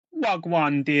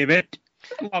Wagwan, David.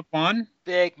 Wagwan.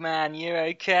 Big man, you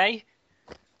okay?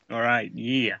 All right,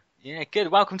 yeah. Yeah, good.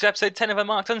 Welcome to episode 10 of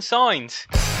Unmarked Unsigned.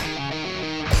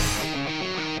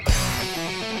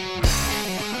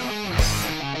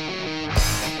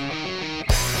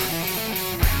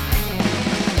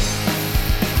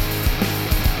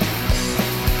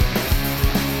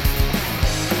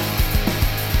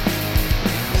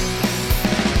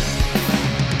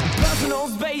 Personal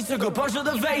space, took a punch to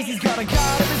the face. He's got a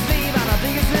card in his sleeve, and I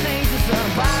think it's an ace. He's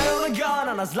turned fire on a gun,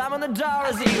 and I slam on the door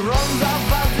as he runs out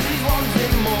fast and he's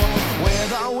wanting more.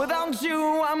 With or without you,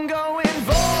 I'm going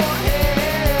for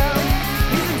him.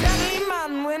 He's a deadly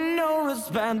man with no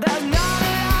respect. There's not a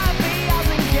happy I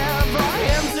can care for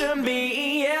him to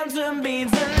be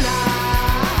tonight.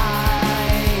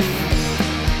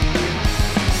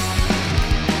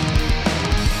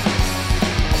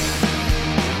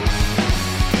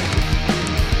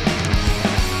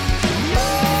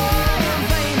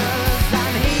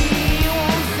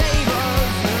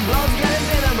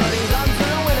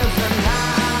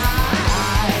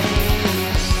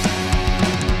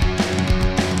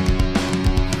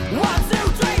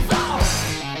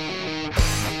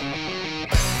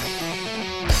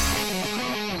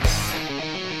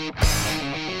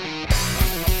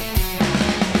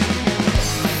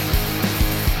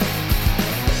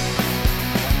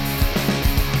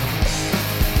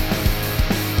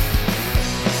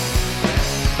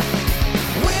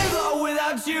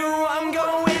 I'm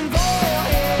going for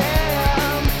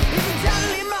him. He's a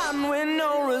deadly man with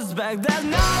no respect. There's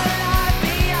not a life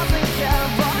he hasn't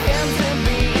cared for him to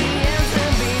be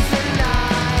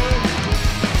tonight.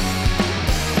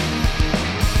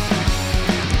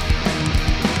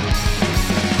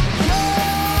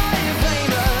 You're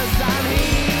famous and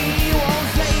he won't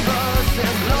save us.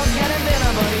 His blood's getting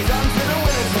thinner, but he's on to the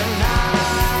winner tonight.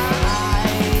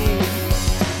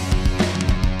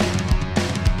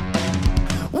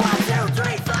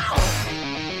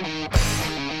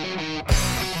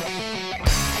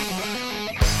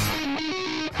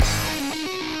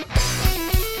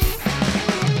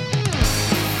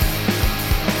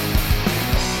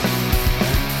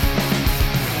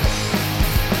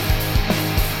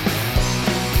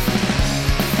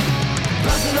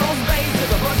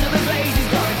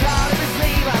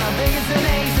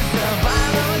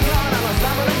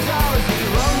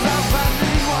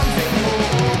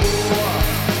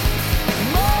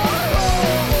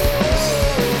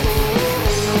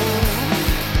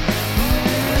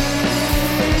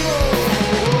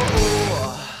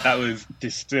 That was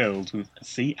Distilled with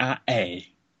CIA.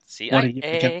 What do you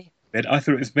think of CIA. it? I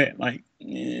thought it was a bit like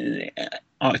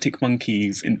Arctic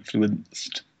Monkeys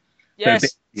influenced.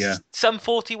 Yes, Yeah. some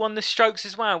 41 The Strokes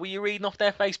as well. Were you reading off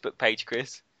their Facebook page,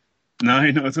 Chris? No,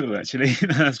 not at all, actually.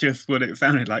 That's just what it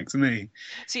sounded like to me.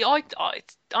 See,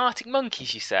 Arctic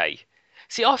Monkeys, you say?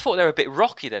 See, I thought they were a bit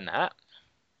rocky than that.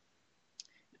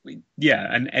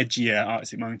 Yeah, an edgier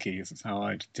Arctic Monkeys is how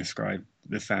I'd describe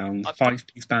the sound. I-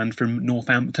 Five-piece band from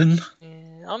Northampton.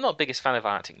 Yeah, I'm not the biggest fan of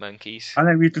Arctic Monkeys. I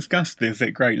know we've discussed this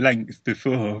at great length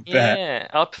before, but Yeah,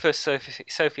 I prefer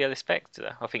Sophie Ellis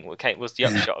Bextor. I think what Kate was the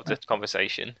upshot of the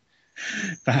conversation.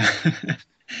 that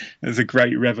was a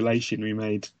great revelation we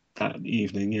made that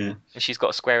evening, yeah. And she's got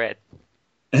a square head.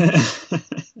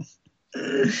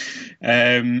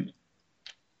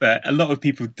 But a lot of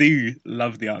people do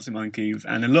love the Arctic Monkeys,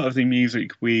 and a lot of the music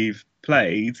we've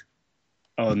played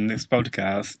on this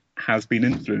podcast has been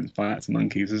influenced by Arctic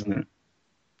Monkeys, isn't it?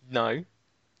 No.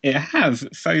 It has,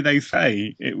 so they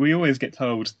say. We always get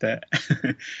told that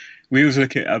we always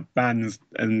look at bands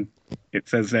and it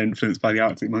says they're influenced by the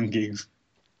Arctic Monkeys.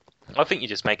 I think you're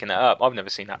just making that up. I've never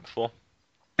seen that before.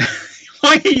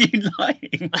 Why are you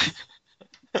lying?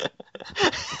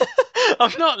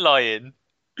 I'm not lying.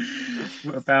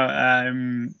 What about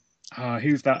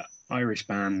who's that Irish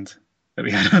band that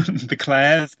we had on? The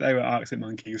Clares? They were Arctic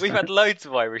Monkeys. We've had loads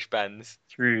of Irish bands.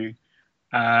 True.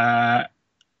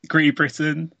 Great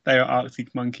Britain, they were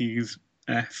Arctic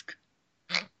Monkeys-esque.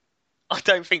 I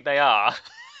don't think they are.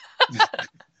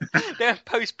 They're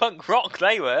post-punk rock,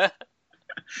 they were.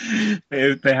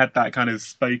 They had that kind of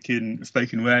spoken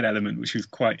word element, which was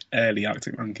quite early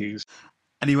Arctic Monkeys.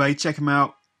 Anyway, check them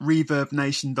out.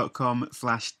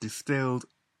 ReverbNation.com/distilled,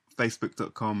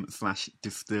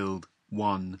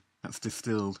 Facebook.com/distilled1. That's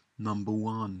distilled number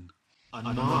 1.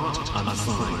 Unmarked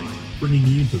Unsigned, bringing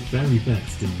you the very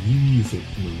best in new music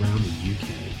from around the UK.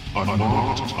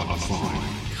 Unmarked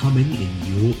Unsigned, coming in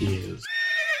your ears.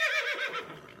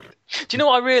 Do you know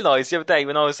what I realised the other day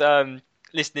when I was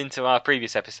listening to our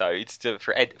previous episodes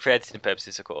for editing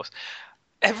purposes, of course?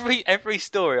 Every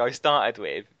story I started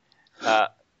with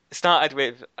started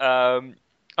with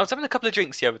I was having a couple of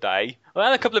drinks the other day. I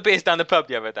had a couple of beers down the pub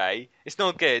the other day. It's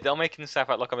not good. I'm making myself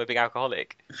out like I'm a big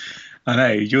alcoholic. I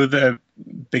know, you're the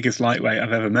biggest lightweight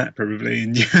I've ever met, probably.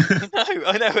 And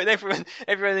I know, and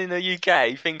everyone in the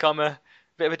UK think I'm a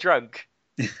bit of a drunk.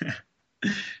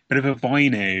 bit of a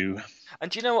vino. And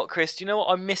do you know what, Chris? Do you know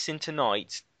what I'm missing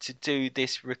tonight to do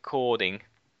this recording?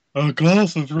 A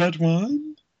glass of red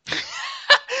wine?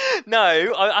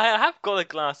 No, I have got a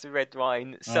glass of red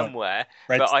wine somewhere,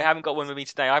 but I haven't got one with me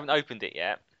today. I haven't opened it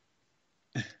yet.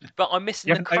 But I'm missing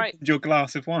You the haven't crate. opened your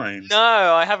glass of wine? No,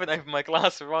 I haven't opened my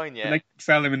glass of wine yet. They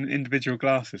sell them in individual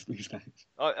glasses these days.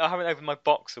 I haven't opened my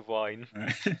box of wine.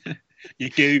 Right. Your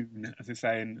goon, as they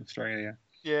say in Australia.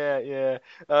 Yeah.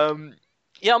 I'm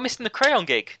missing the Crayon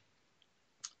gig.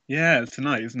 Yeah, it's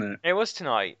tonight, isn't it? It was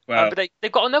tonight. Well- But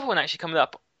they've got another one actually coming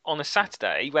up on a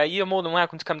Saturday where you're more than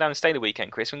welcome to come down and stay the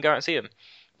weekend, Chris. We can go out and see them.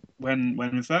 When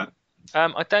was that?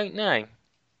 I don't know.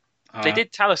 They Ah,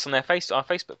 did tell us on our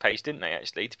Facebook page, didn't they,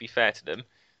 actually, to be fair to them?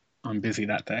 I'm busy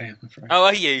that day, I'm afraid. Oh,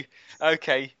 are you?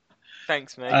 Okay.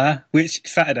 Thanks, mate. Which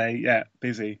Saturday? Yeah,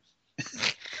 busy.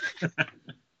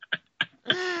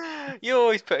 You're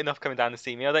always putting off coming down to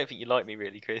see me. I don't think you like me,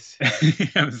 really, Chris. We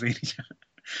haven't seen each other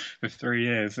for 3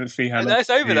 years. Let's see how long.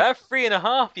 That's over that.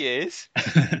 3.5 years.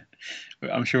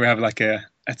 I'm sure we have like a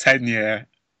 10-year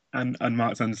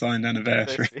unmarked unsigned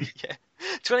anniversary. Yeah.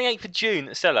 28th of June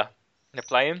at Cellar. They're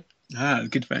playing.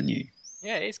 Good venue.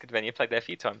 Yeah, it is a good venue. I played there a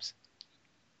few times.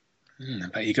 I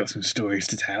bet you got some stories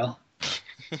to tell.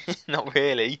 Not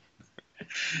really.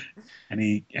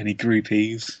 Any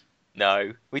groupies?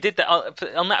 No. We did that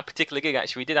on that particular gig,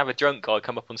 actually. We did have a drunk guy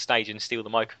come up on stage and steal the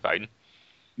microphone.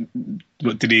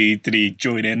 What did he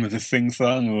join in with a sing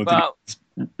song, or Well, did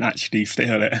he actually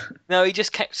steal it? no, he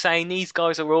just kept saying, "These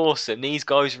guys are awesome. These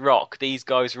guys rock. These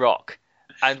guys rock."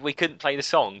 And we couldn't play the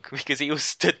song because he was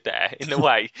stood there in the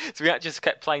way. So we just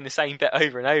kept playing the same bit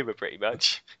over and over, pretty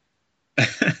much.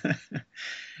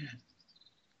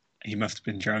 He must have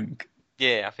been drunk.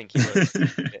 Yeah, I think he was.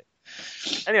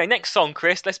 Anyway, next song,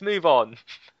 Chris. Let's move on.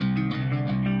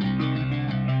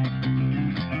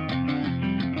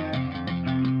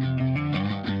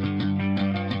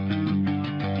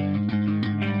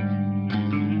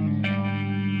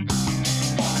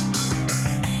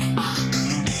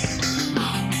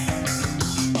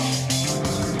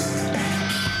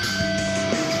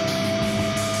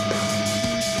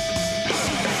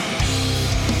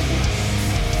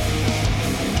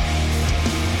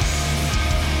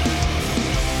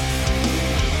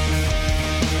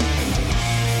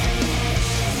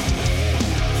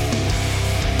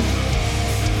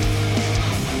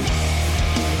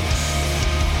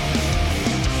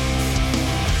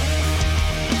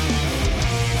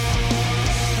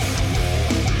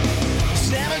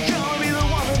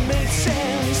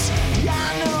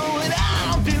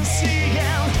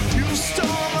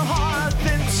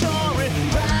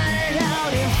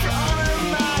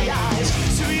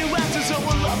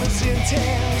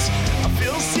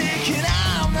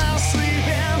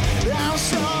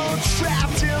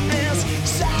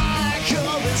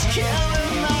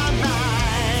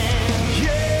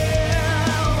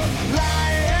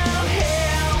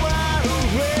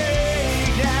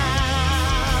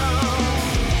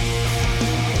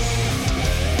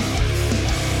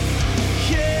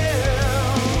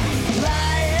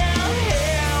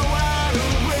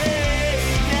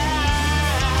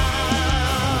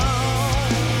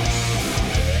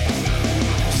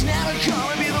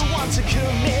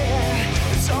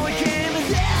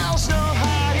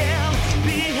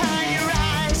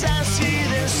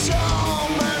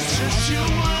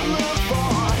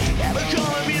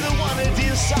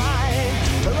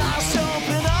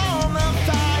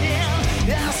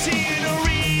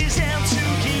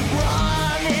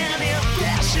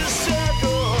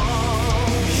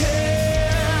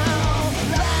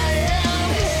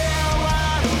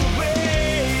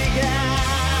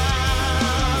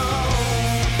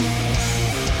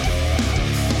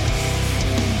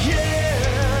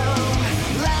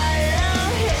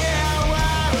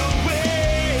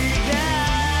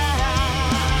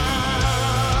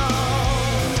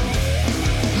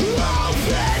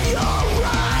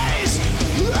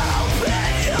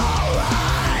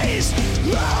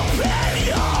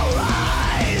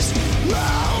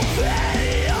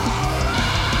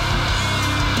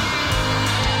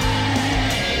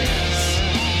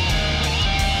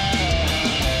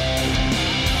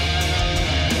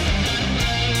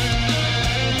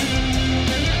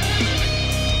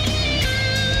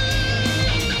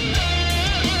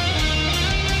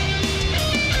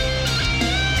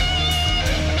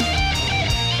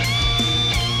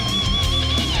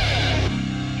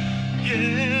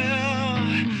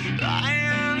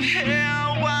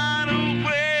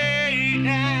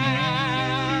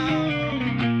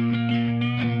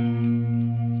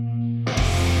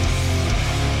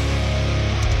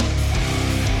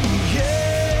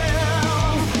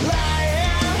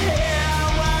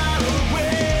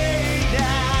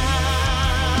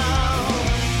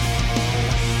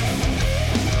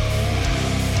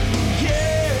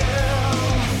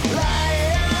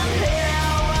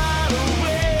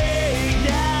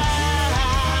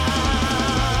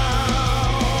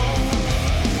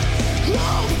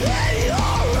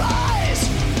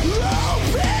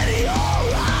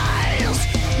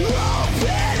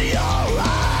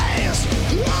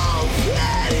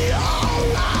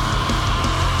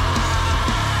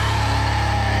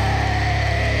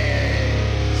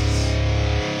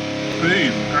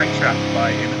 Night Trap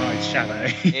by In Hide Shadow.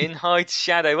 In Hide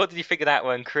Shadow. What did you think of that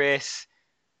one, Chris?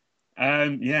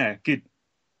 Yeah, good.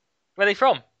 Where are they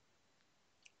from?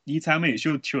 You tell me, it's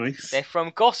your choice. They're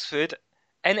from Gosford,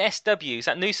 NSW. Is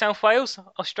that New South Wales,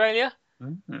 Australia?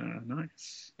 Oh,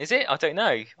 nice. Is it? I don't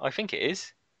know. I think it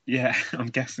is. Yeah, I'm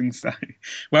guessing so.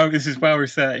 Well, this is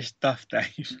well-researched stuff,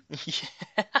 Dave.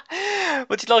 Yeah.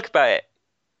 What did you like about it?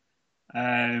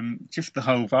 Just the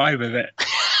whole vibe of it.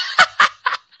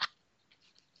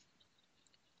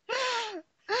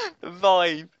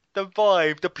 The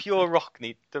vibe, the pure rock.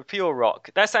 The pure rock.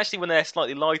 That's actually one of their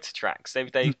slightly lighter tracks.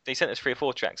 They sent us 3 or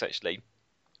 4 tracks actually,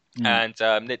 and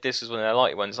this was one of their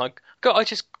lighter ones. I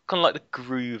just kind of like the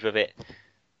groove of it.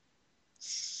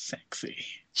 Sexy.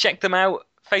 Check them out.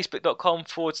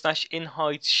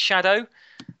 Facebook.com/InHideShadow.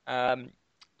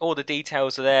 All the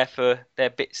details are there for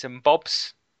their bits and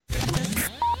bobs.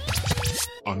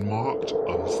 Unmarked,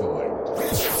 unsigned.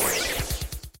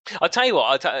 I tell you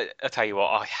what,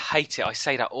 I hate it. I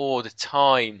say that all the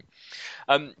time.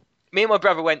 Me and my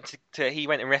brother went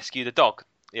and rescued a dog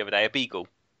the other day, a beagle,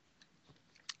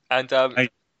 and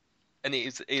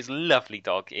it is a lovely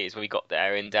dog. It is when we got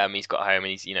there, and he's got home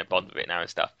and he's bonded with it now and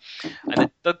stuff. And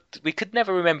we could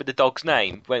never remember the dog's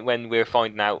name when we were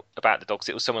finding out about the dogs.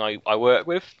 It was someone I work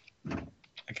with.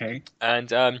 Okay.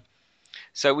 And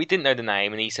so we didn't know the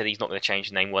name, and he said he's not going to change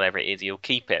the name, whatever it is, he'll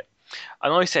keep it.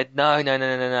 And I said, no.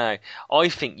 I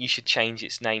think you should change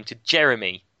its name to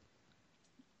Jeremy.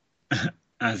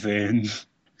 As in...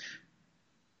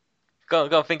 Go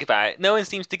on, think about it. No one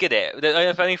seems to get it.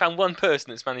 I've only found one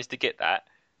person that's managed to get that.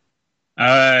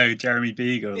 Oh, Jeremy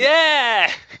Beagle.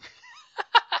 Yeah!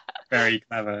 Very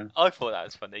clever. I thought that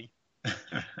was funny.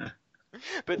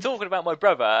 But talking about my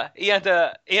brother, he had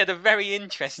a very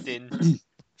interesting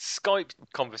Skype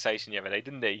conversation the other day,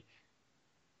 didn't he?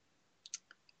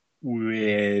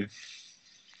 With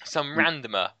some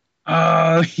randomer.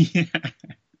 Oh yeah.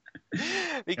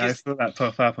 Because I saw that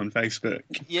pop up on Facebook.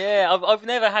 Yeah, I've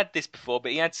never had this before,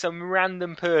 but he had some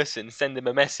random person send him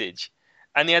a message,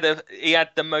 and he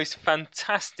had the most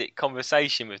fantastic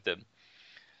conversation with them.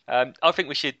 I think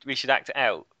we should act it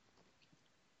out.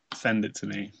 Send it to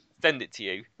me. Send it to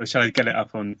you. Or shall I get it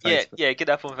up on Facebook? Yeah, get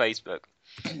it up on Facebook.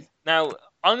 Now,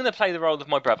 I'm going to play the role of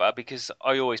my brother because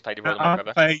I always play the role of my brother.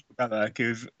 I'll play your brother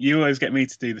because you always get me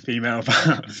to do the female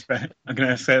parts, but I'm going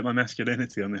to assert my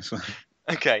masculinity on this one.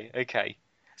 Okay.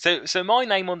 So my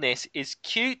name on this is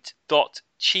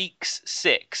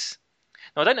cute.cheeks6.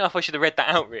 Now, I don't know if I should have read that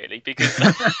out, really, because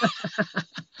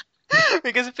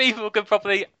because people could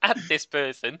probably add this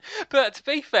person. But to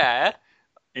be fair...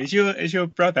 Is your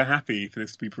brother happy for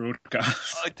this to be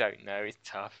broadcast? I don't know. It's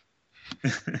tough.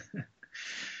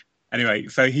 Anyway,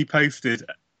 so he posted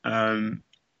a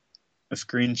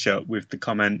screenshot with the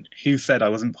comment, "Who said I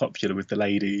wasn't popular with the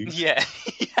ladies?" Yeah.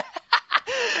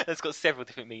 That's got several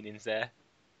different meanings there.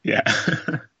 Yeah.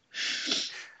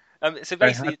 So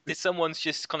basically, someone's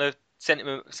just kind of sent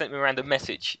him a random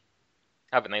message,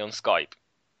 haven't they, on Skype?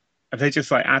 Have they just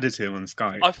added him on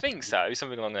Skype? I think so,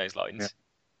 something along those lines. Yeah.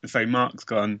 So Mark's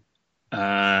gone,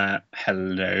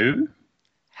 hello?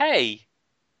 Hey,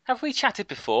 have we chatted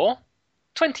before?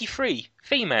 23,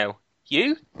 female.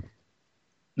 You?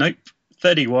 Nope.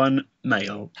 31,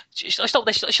 male. Stop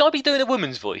there. Shall I be doing a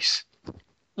woman's voice?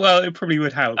 Well, it probably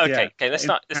would help. Okay, yeah. Let's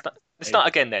start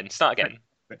again then. Start again.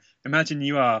 Imagine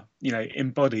you are,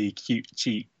 embody cute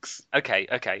cheeks. Okay,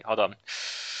 hold on.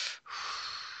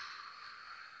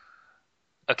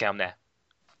 Okay, I'm there.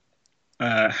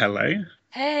 Hello?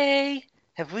 Hey,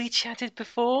 have we chatted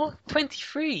before?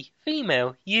 23,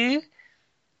 female. You?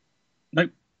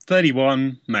 Nope.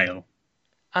 31, male.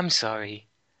 I'm sorry.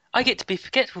 I get to be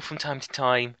forgetful from time to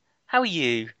time. How are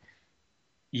you?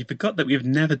 You forgot that we've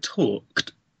never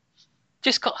talked.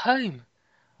 Just got home.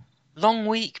 Long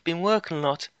week, been working a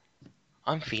lot.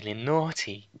 I'm feeling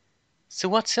naughty. So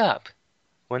what's up?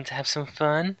 Want to have some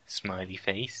fun? Smiley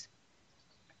face.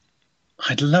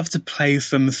 I'd love to play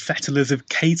some Settlers of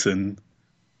Catan.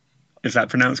 Is that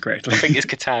pronounced correctly? I think it's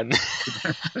Catan.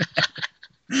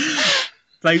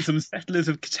 Play some Settlers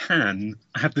of Catan.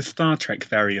 I have the Star Trek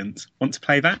variant. Want to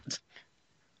play that?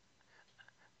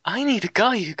 I need a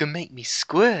guy who can make me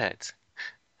squirt.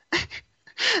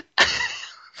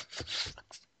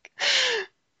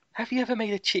 Have you ever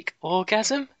made a chick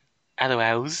orgasm?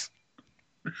 LOLs.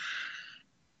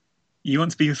 You want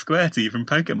to be a Squirty from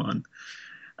Pokemon?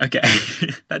 Okay,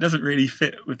 that doesn't really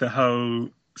fit with the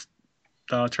whole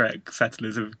Star Trek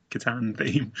Settlers of Catan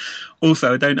theme.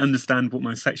 Also, I don't understand what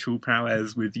my sexual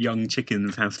prowess with young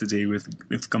chickens has to do with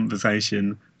this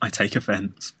conversation. I take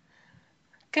offence.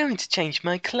 Going to change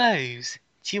my clothes.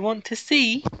 Do you want to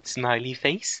see? Smiley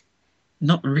face.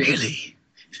 Not really.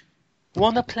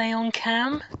 Wanna play on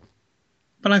cam?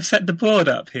 But I've set the board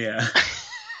up here.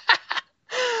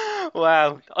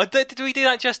 Wow. Did we do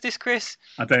that justice, Chris?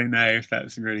 I don't know if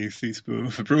that's really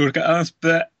suitable for broadcast,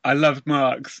 but I love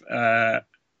Mark's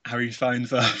how he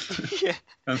signs off. Yeah.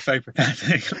 That's so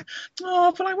pathetic.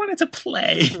 Oh, but I wanted to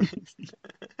play.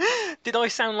 Did I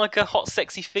sound like a hot,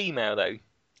 sexy female, though?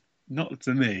 Not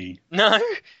to me. No?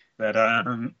 But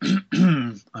I'm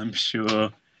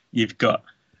sure you've got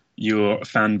your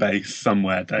fan base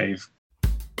somewhere, Dave.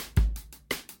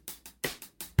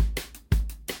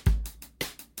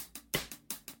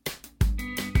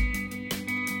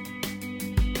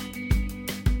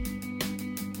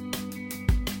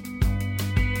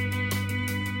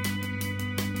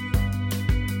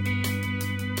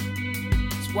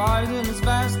 It's wide and it's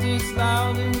vast, it's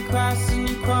loud and crass, and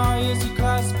you cry as you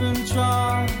clasp and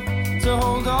try to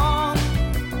hold on.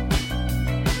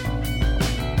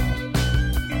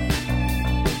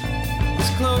 It's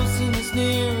close and it's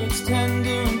near, it's tender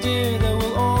and dear. There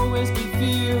will always be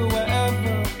fear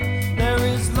wherever there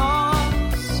is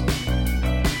loss.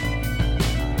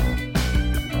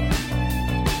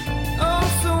 Oh,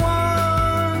 so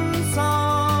one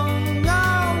song,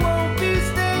 I won't be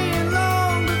staying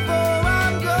long before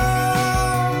I'm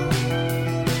gone.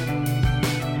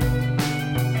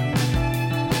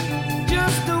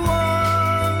 Just the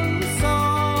one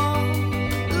song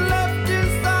left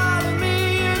inside of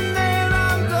me, and then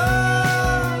I'm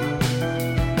gone.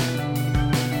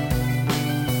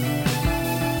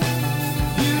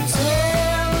 You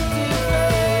tempted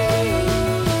fate,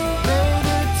 made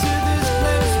it to this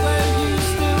place where you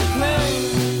still cling.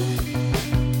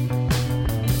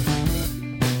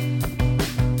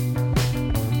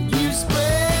 You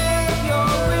spread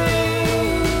your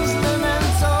wings,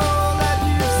 lament all that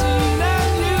you've seen,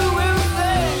 and you will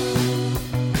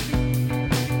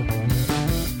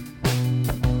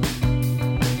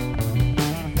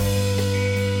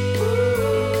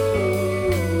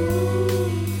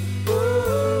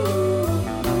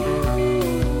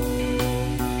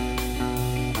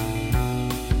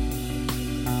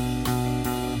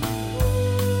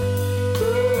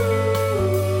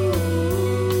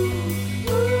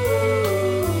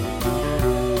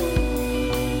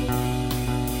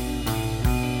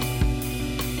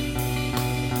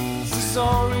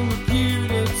soaring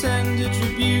repute, a tender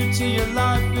tribute to your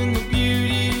life and the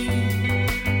beauty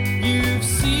you've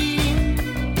seen.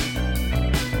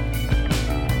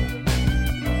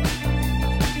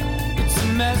 It's a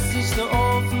message to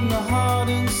all from the heart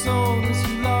and soul as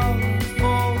you love and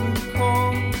fall and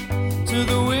call to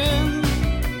the wind.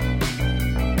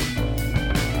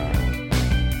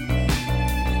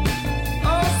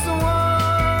 Oh, so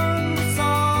one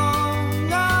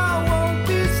song, I won't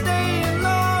be staying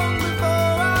long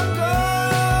before I'm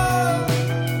gone.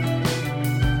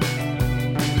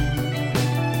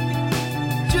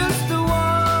 Just the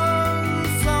one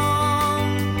song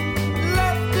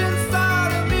left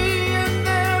inside of me, and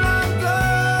then I'm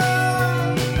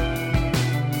gone.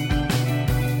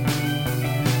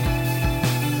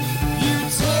 You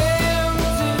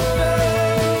tempted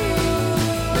fate,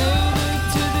 made it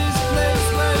to this place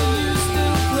where you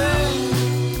still cling.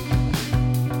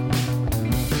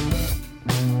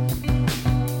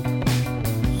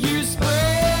 You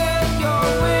spread your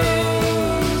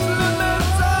wings,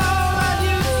 lament all that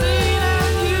you've seen,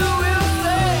 and you will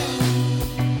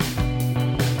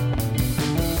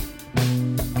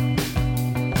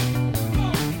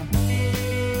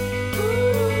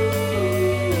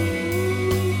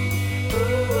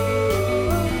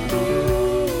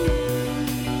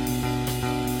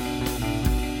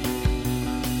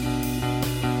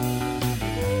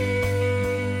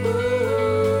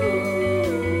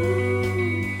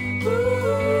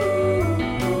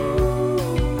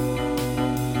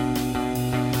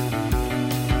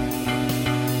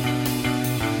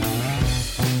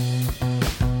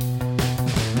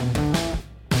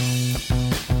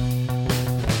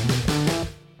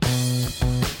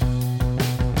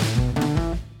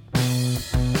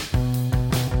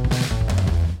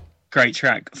Great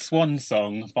track, Swan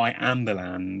Song by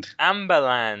Amberland.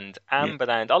 Amberland. I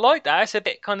like that. It's a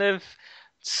bit kind of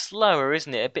slower,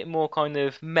 isn't it? A bit more kind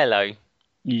of mellow.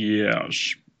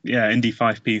 Yes. Yeah, indie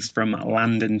 5-piece from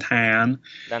London Town.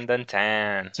 London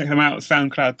Town. Check them out,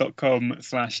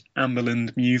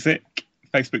 soundcloud.com/Amberland Music,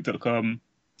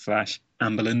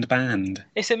 facebook.com/Amberland Band.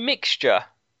 It's a mixture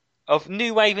of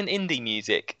new wave and indie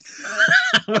music.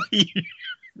 Where are you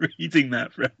reading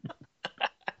that from?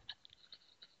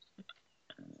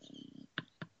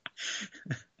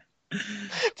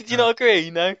 Did you not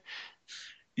agree? No.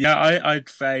 Yeah, I'd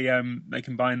say they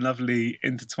combine lovely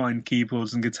intertwined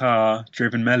keyboards and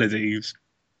guitar-driven melodies.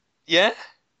 Yeah.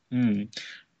 Hmm.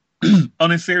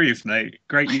 On a serious note,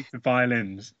 great use of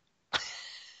violins.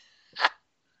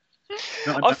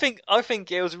 Not enough, I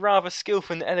think it was rather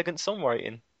skillful and elegant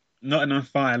songwriting. not enough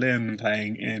violin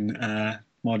playing in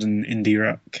modern indie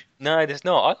rock. No, there's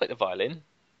not. I like the violin.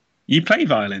 You play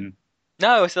violin?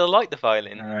 No, I still like the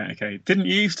violin. All right, okay. Didn't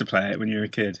you used to play it when you were a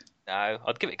kid? No,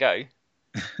 I'd give it a go.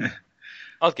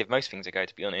 I'd give most things a go,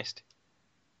 to be honest.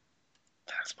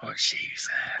 That's what she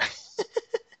said.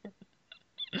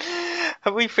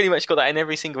 Have we pretty much got that in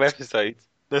every single episode?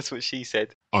 That's what she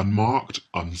said. Unmarked,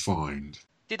 unsigned.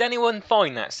 Did anyone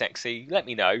find that sexy? Let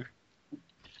me know.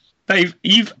 Dave,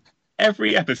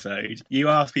 every episode you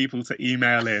ask people to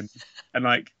email in and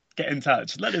like get in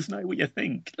touch. Let us know what you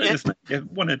think. Let us know what you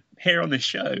want to hear on the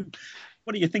show.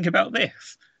 What do you think about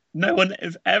this? No one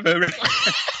has ever.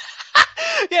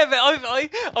 Yeah, but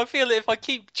I feel that if I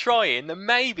keep trying, then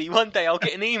maybe one day I'll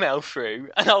get an email through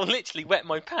and I'll literally wet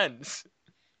my pants.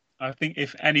 I think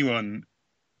if anyone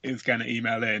is going to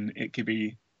email in, it could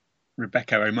be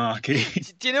Rebecca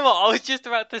O'Markey. Do you know what? I was just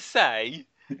about to say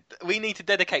we need to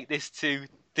dedicate this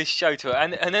show to her,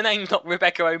 and her name's not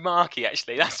Rebecca O'Markey.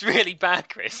 Actually, that's really bad,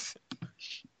 Chris.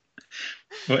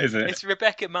 What is it? It's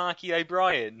Rebecca Markey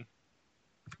O'Brien.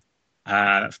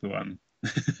 Ah, that's the one.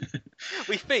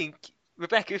 We think,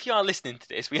 Rebecca, if you are listening to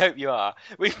this, we hope you are.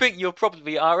 We think you're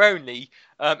probably our only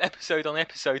episode on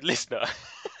episode listener.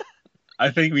 I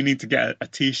think we need to get a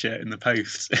T-shirt in the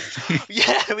post.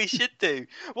 Yeah, we should do.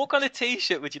 What kind of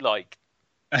T-shirt would you like?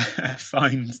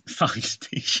 Signed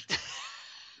T-shirt.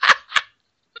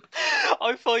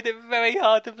 I find it very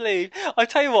hard to believe. I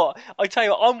tell you what,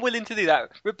 I'm willing to do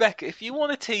that. Rebecca, if you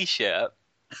want a T-shirt,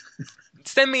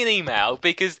 send me an email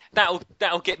because that'll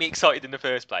get me excited in the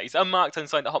first place.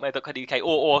 unmarkedunsigned@hotmail.co.uk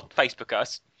or Facebook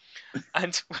us,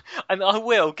 and I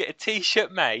will get a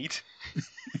T-shirt made.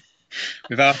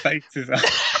 With our faces on.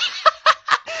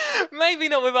 Maybe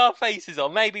not with our faces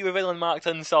on. Maybe with an unmarked,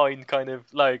 unsigned kind of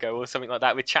logo or something like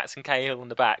that, with Chats and Cahill on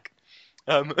the back.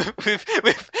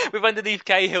 With underneath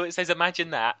Cahill it says "Imagine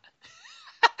that,"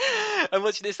 and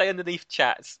what should it say underneath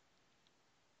Chats?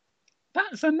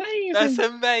 That's amazing. That's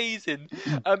amazing.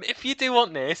 If you do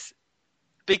want this,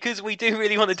 because we do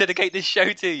really want to dedicate this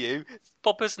show to you,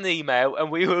 pop us an email and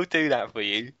we will do that for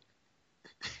you.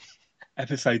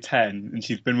 Episode 10, and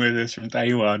she's been with us from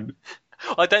day one.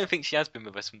 I don't think she has been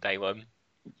with us from day one.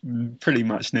 Pretty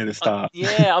much near the start.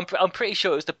 Yeah, I'm pretty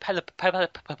sure it was the propeller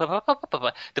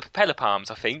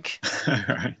palms, I think.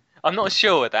 Right. I'm not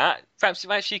sure of that. Perhaps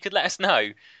she could let us know.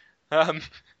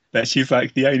 That she's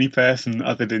like the only person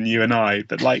other than you and I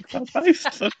that likes our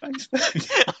posts on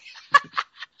Facebook.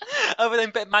 Other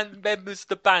than members of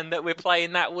the band that we're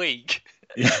playing that week.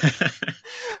 Yeah.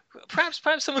 Perhaps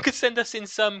someone could send us in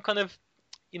some kind of,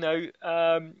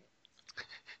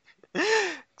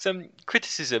 some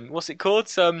criticism. What's it called?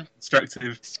 Some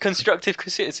constructive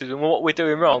criticism on what we're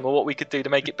doing wrong or what we could do to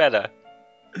make it better.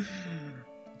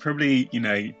 Probably,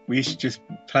 we should just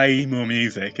play more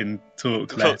music and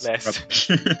talk less.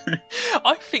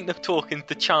 I think the talking's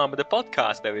the charm of the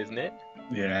podcast, though, isn't it?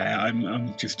 Yeah,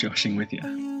 I'm just joshing with you. I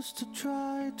used to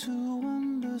try to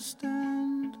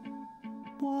understand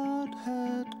what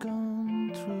had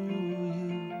gone through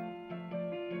you.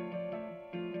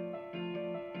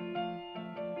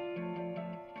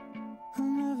 I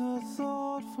never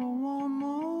thought for one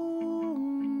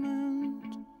moment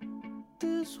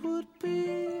this would be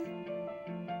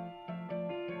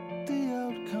the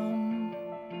outcome.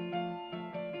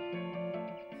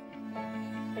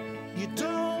 You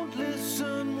don't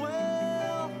listen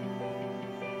well,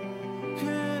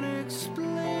 can't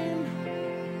explain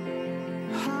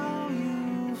how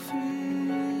you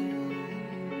feel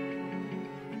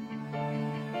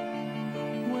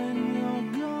when you're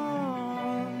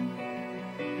gone.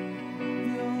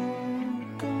 You're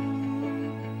gone.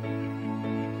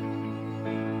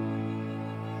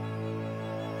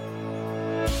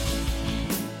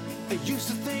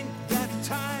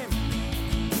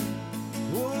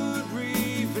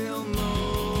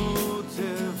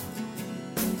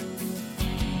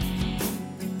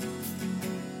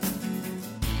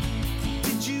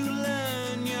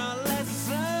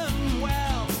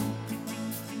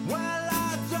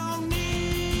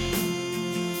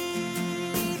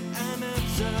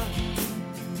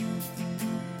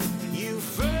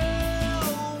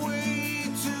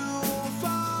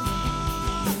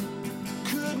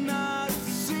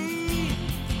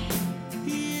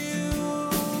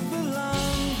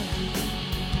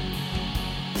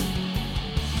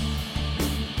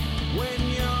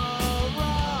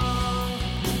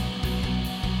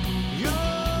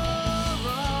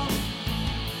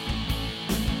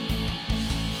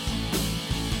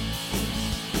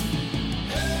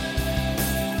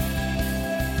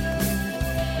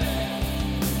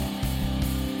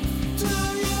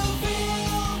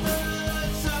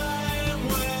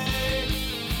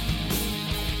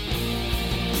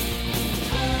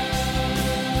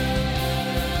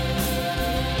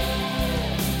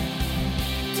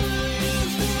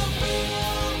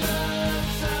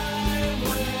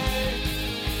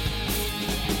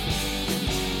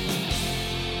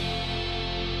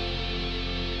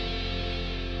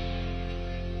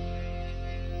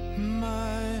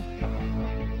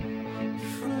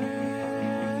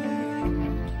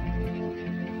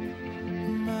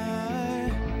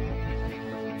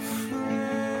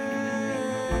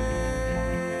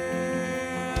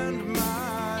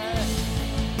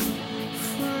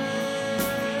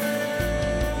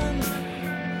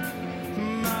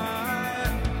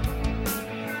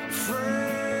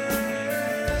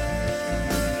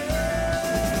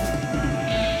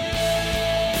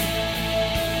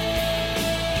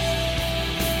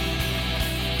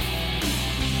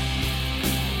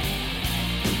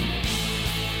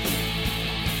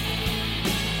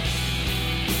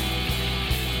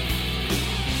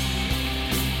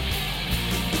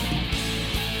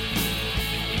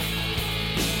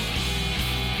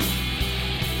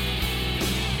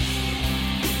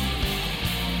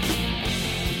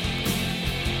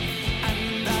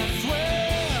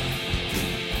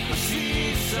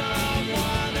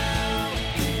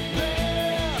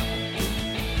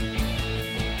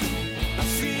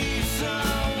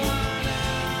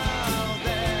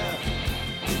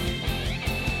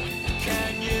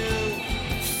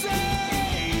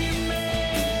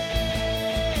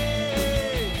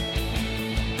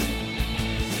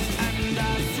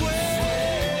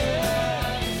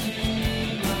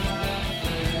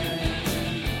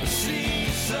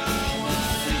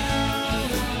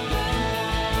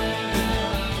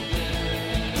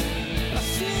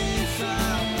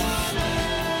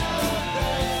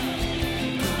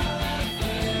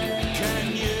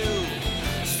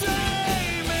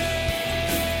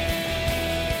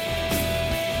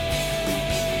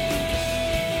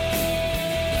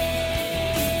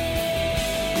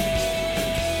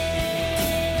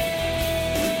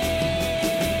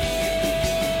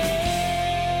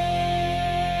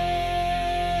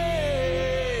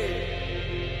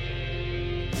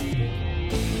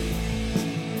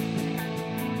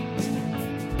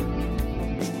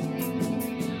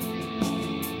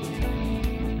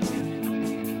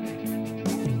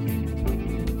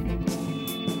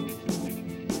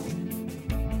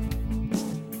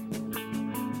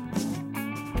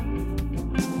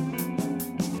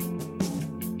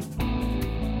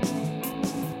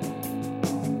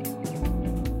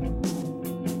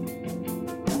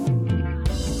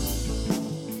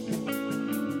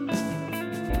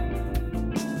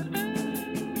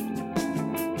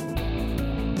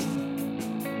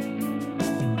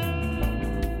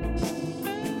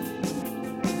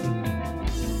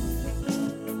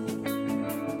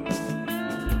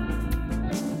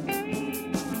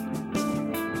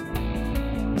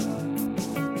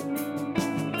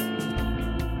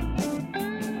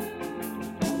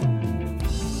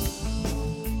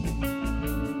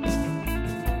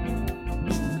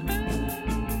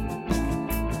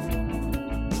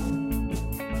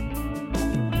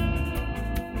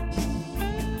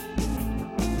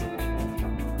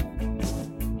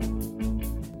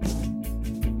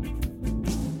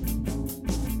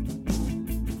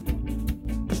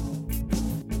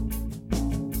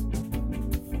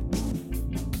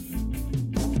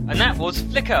 that was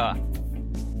Flickr.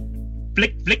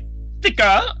 Flicker.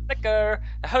 Flickr,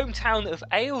 the hometown of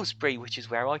Aylesbury, which is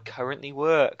where I currently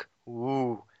work.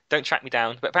 Ooh, don't track me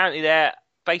down. But apparently they're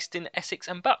based in Essex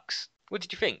and Bucks. What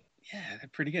did you think? Yeah,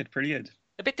 they're pretty good.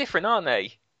 A bit different, aren't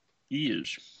they?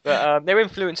 Yes. But their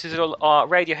influences are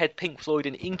Radiohead, Pink Floyd,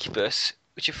 and Incubus,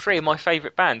 which are three of my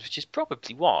favourite bands, which is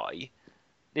probably why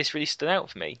this really stood out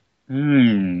for me.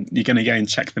 You're going to go and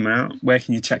check them out? Where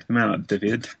can you check them out,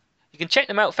 David? You can check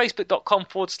them out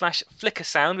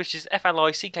facebook.com/flickersound, which is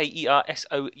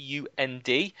FLICKERSOUND,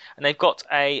 and they've got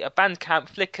a Bandcamp,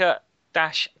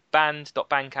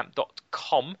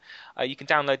 flicker-band.bandcamp.com. You can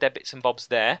download their bits and bobs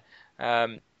there.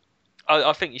 I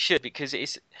think you should, because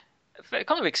it's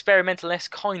kind of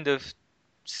experimental-esque kind of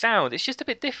sound. It's just a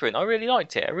bit different. I really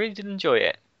liked it. I really did enjoy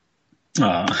it.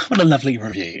 Ah, what a lovely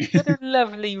review. What a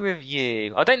lovely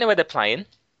review. I don't know where they're playing,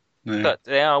 No. but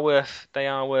they are worth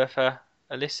a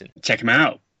listen. Check them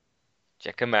out.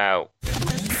 Check them out.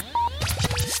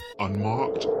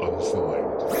 Unmarked,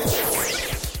 unsigned.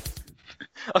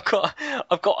 I've got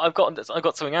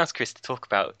something else, Chris, to talk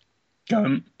about. Go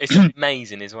on. It's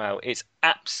amazing as well. It's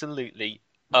absolutely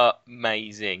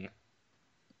amazing.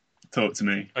 Talk to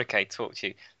me. Okay, talk to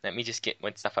you. Let me just get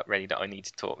my stuff up ready that I need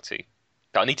to talk to.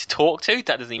 That I need to talk to?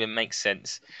 That doesn't even make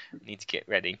sense. I need to get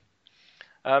ready.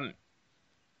 No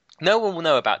one will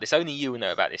know about this. Only you will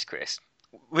know about this, Chris.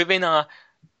 Within our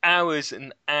hours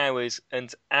and hours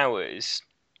and hours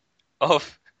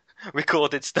of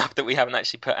recorded stuff that we haven't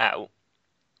actually put out,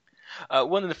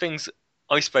 one of the things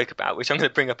I spoke about, which I'm going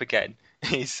to bring up again,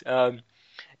 is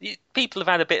people have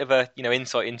had a bit of a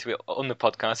insight into it on the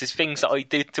podcast. Is things that I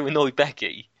did to annoy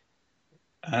Becky.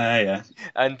 Yeah.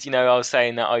 And I was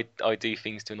saying that I do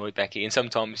things to annoy Becky, and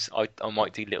sometimes I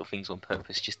might do little things on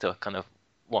purpose just to kind of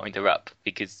wind her up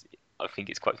because I think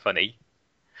it's quite funny.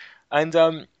 And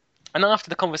after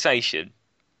the conversation,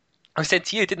 I said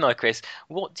to you, didn't I, Chris?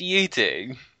 What do you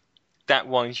do that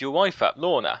winds your wife up,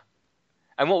 Lorna?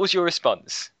 And what was your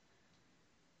response?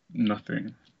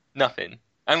 Nothing. Nothing.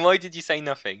 And why did you say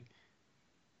nothing?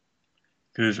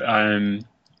 Because I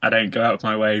don't go out of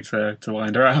my way to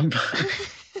wind her up.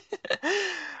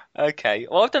 Okay.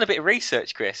 Well, I've done a bit of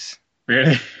research, Chris.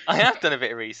 Really? I have done a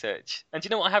bit of research. And do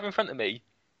you know what I have in front of me?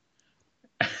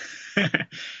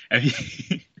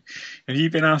 Have you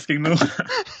been asking Laura?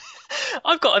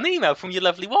 I've got an email from your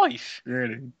lovely wife.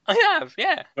 Really? I have,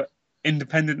 yeah. But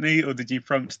independently, or did you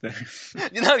prompt this?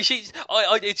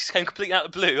 It just came completely out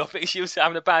of the blue. I think she was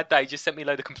having a bad day, just sent me a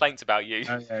load of complaints about you.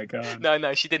 Oh, yeah, go on.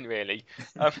 No, she didn't really.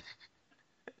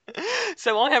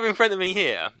 So I have in front of me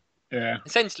here, Yeah.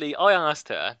 essentially, I asked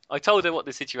her, I told her what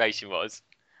the situation was,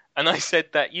 and I said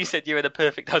that you said you were the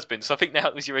perfect husband, so I think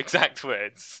that was your exact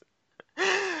words.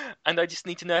 And I just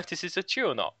need to know if this is true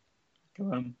or not. Go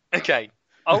on. Okay,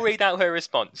 I'll read out her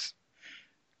response.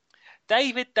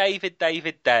 Dave.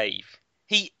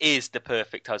 He is the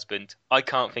perfect husband. I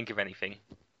can't think of anything.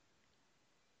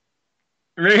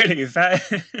 Really? Is that?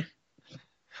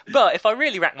 But if I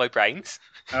really rack my brains,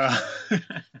 I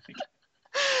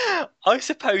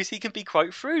suppose he can be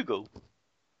quite frugal.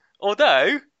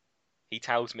 Although, he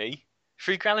tells me,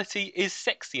 frugality is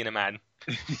sexy in a man.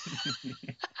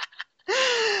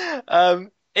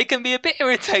 It can be a bit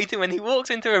irritating when he walks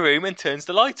into a room and turns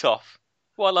the light off,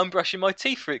 while I'm brushing my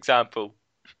teeth, for example,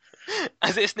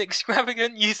 as it's an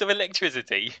extravagant use of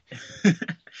electricity.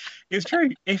 It's true.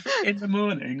 If in the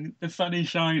morning the sun is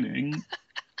shining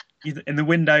and the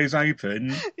window's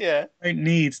open, Yeah. you don't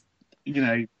need,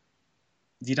 you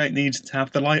don't need to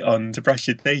have the light on to brush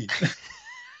your teeth.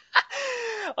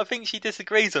 I think she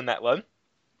disagrees on that one.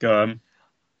 Go on.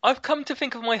 I've come to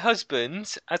think of my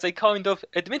husband as a kind of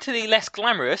admittedly less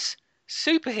glamorous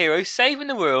superhero saving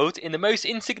the world in the most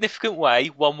insignificant way,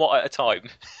 one watt at a time.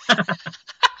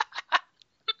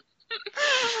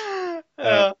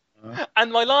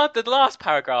 And the last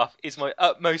paragraph is my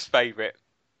utmost favourite.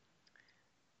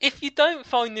 If you don't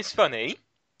find this funny,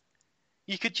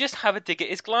 you could just have a dig at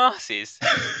his glasses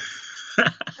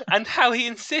and how he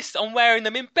insists on wearing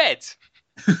them in bed.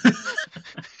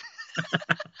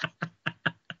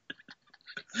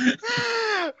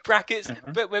 Brackets,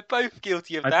 but we're both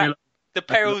guilty of that. The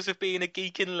perils of being a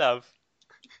geek in love.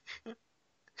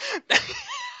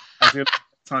 I feel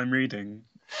time reading.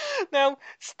 Now,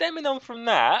 stemming on from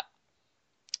that,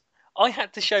 I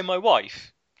had to show my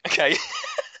wife. Okay.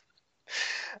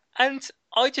 And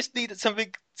I just needed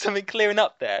something clearing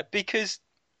up there, because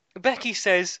Becky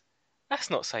says, that's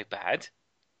not so bad.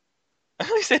 And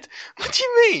I said, what do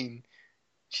you mean?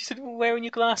 She said, well, wearing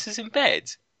your glasses in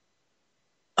bed.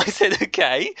 I said,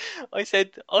 okay. I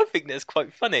said, I think that's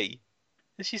quite funny.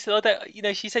 And she said, I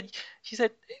don't, she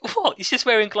said, what? He's just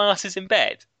wearing glasses in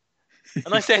bed.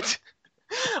 And I said,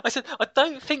 I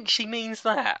don't think she means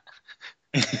that.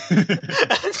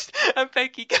 And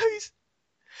Becky goes,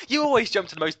 you always jump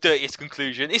to the most dirtiest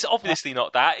conclusion. It's obviously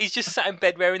not that. He's just sat in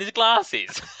bed wearing his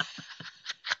glasses.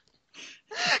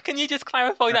 Can you just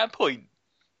clarify that point?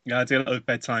 Yeah, I do a lot of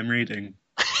bedtime reading.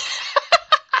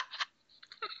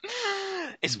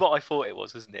 It's what I thought it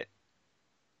was, isn't it?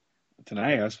 I don't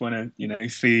know. I just want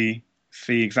to,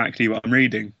 see exactly what I'm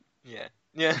reading. Yeah.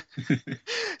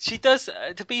 She does.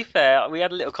 To be fair, we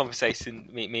had a little conversation,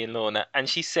 me and Lorna, and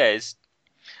she says,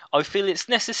 "I feel it's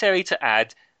necessary to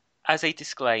add, as a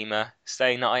disclaimer,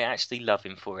 saying that I actually love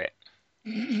him for it."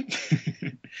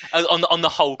 on the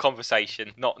whole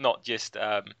conversation, not just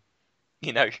the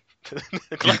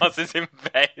glasses in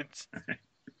bed.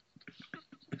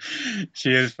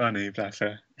 She is funny, bless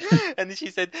her. And then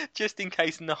she said, just in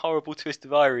case, in the horrible twist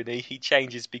of irony, he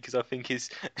changes because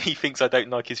he thinks I don't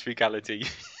like his frugality.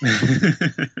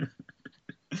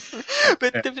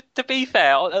 But to be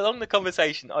fair, along the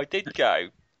conversation, I did go.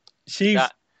 She's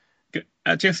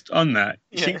just on that.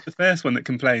 Yeah. She's the first one that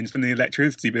complains when the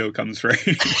electricity bill comes through.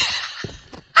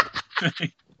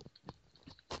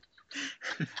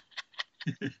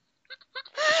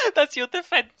 That's your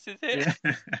defence, is it?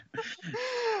 Yeah.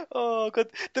 Oh God!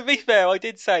 To be fair, I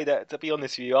did say that. To be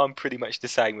honest with you, I'm pretty much the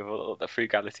same with all the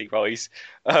frugality rise.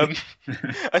 And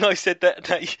I said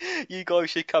that you guys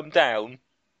should come down,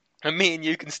 and me and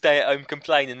you can stay at home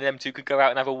complaining, and them two could go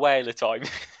out and have a whale of time.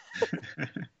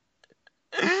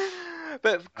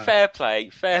 But fair play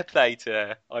to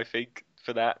her, I think,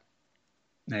 for that.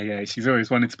 Yeah, she's always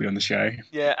wanted to be on the show.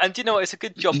 Yeah, and do you know what? It's a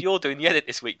good job you're doing the edit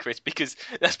this week, Chris, because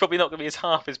that's probably not going to be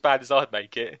half as bad as I'd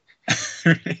make it.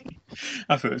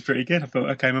 I thought it was pretty good. I thought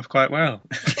I came off quite well.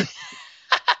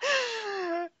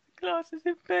 Glasses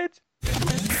in bed.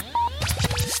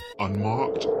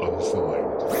 Unmarked,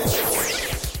 unsigned.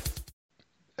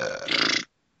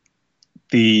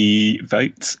 The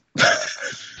votes.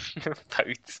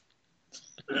 Votes.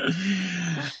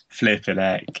 Flippin'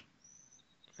 heck.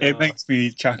 It makes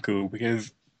me chuckle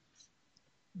because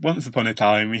once upon a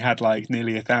time we had like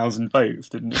nearly 1,000 votes,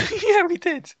 didn't we? Yeah, we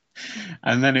did.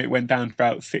 And then it went down to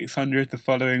about 600 the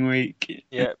following week.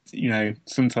 Yeah.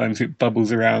 Sometimes it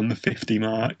bubbles around the 50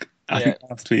 mark. I think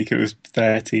last week it was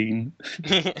 13.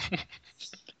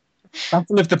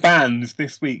 Battle of the Bands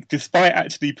this week, despite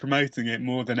actually promoting it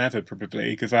more than ever,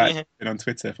 probably, because I actually been on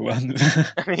Twitter for one.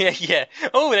 Yeah.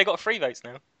 Oh, they got 3 votes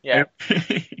now. Yeah.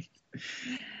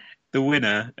 The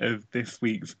winner of this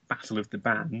week's Battle of the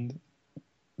Band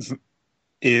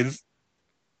is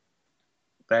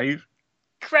Dave.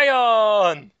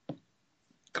 Crayon.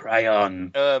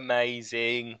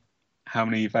 Amazing. How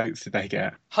many votes did they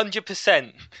get?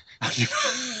 100%.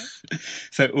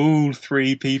 So all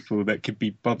 3 people that could be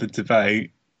bothered to vote.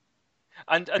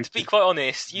 And to be quite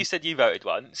honest, you said you voted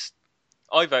once.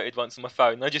 I voted once on my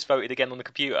phone. I just voted again on the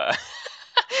computer.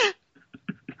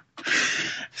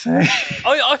 So,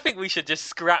 I think we should just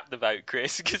scrap the vote,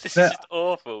 Chris, because this is just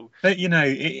awful. But in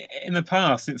the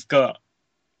past, it's got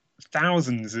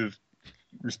thousands of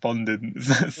respondents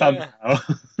somehow.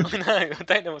 I know. I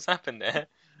don't know what's happened there.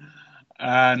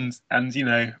 And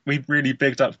we really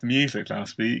bigged up the music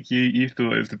last week. You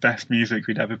thought it was the best music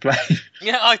we'd ever played.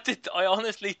 Yeah, I did. I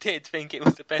honestly did think it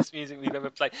was the best music we've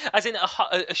ever played, as in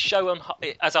a show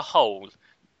as a whole,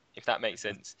 if that makes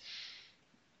sense.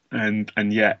 And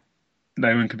yet,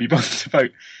 no one could be bothered to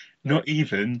vote. Not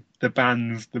even the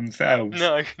bands themselves.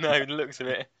 No, the looks of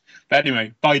it. But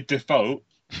anyway, by default,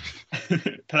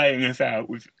 playing us out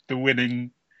with the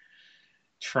winning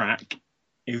track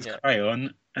is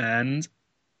Crayon and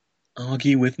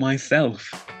Argue With Myself.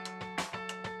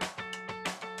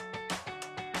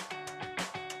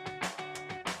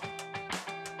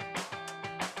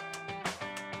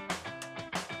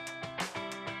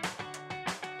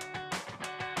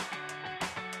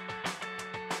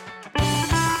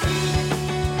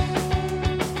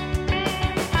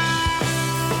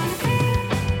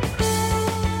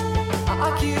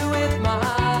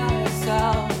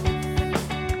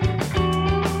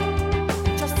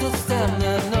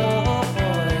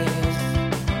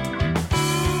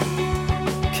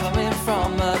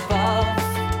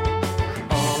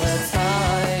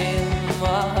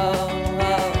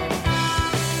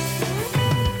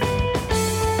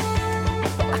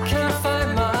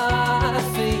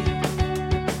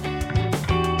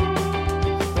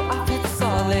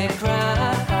 Solid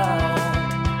ground.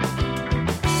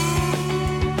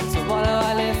 So what do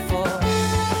I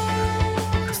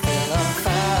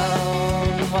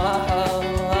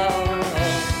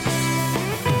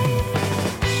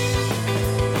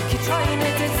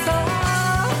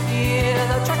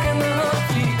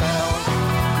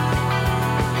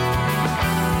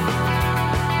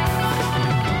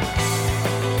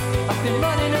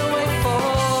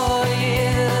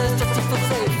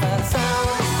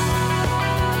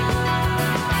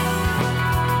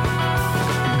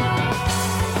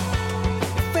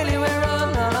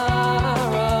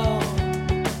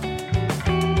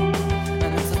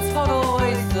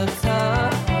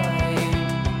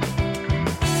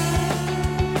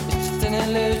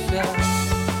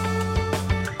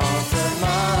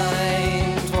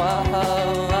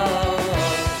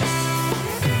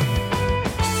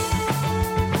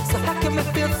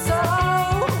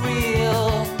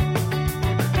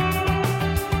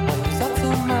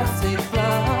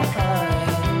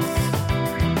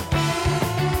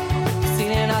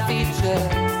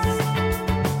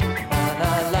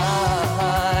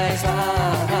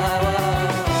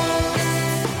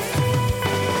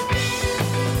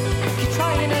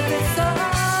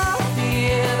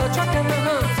truck and the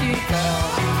hoods you girl.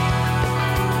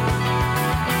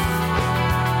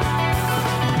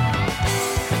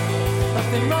 I've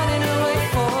been running away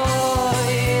for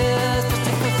years just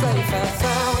to feel safe and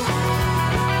sound.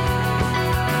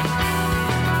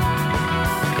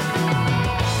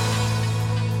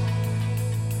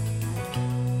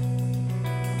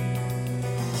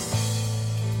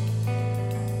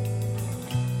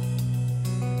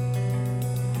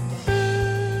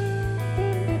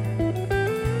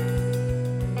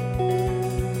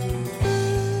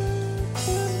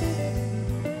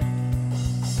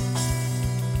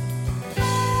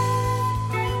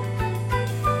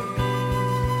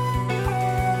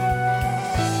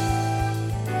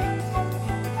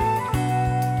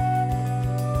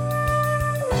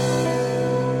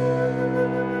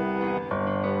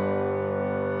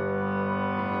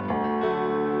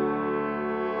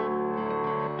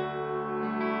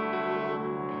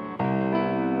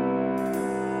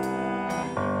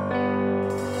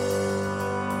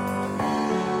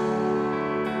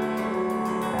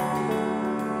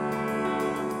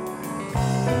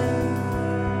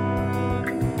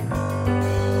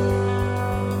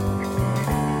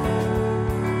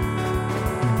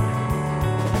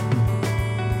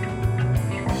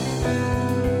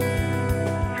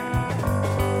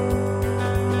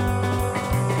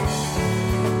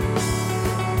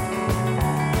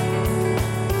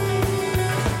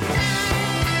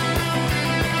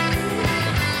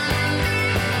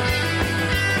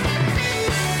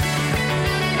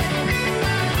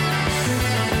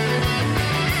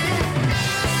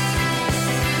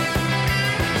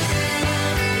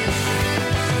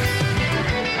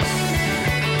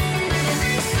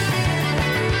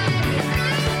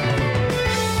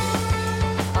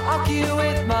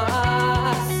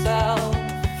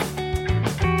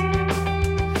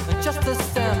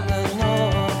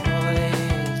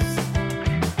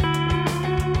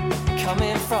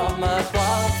 Coming from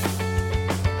above.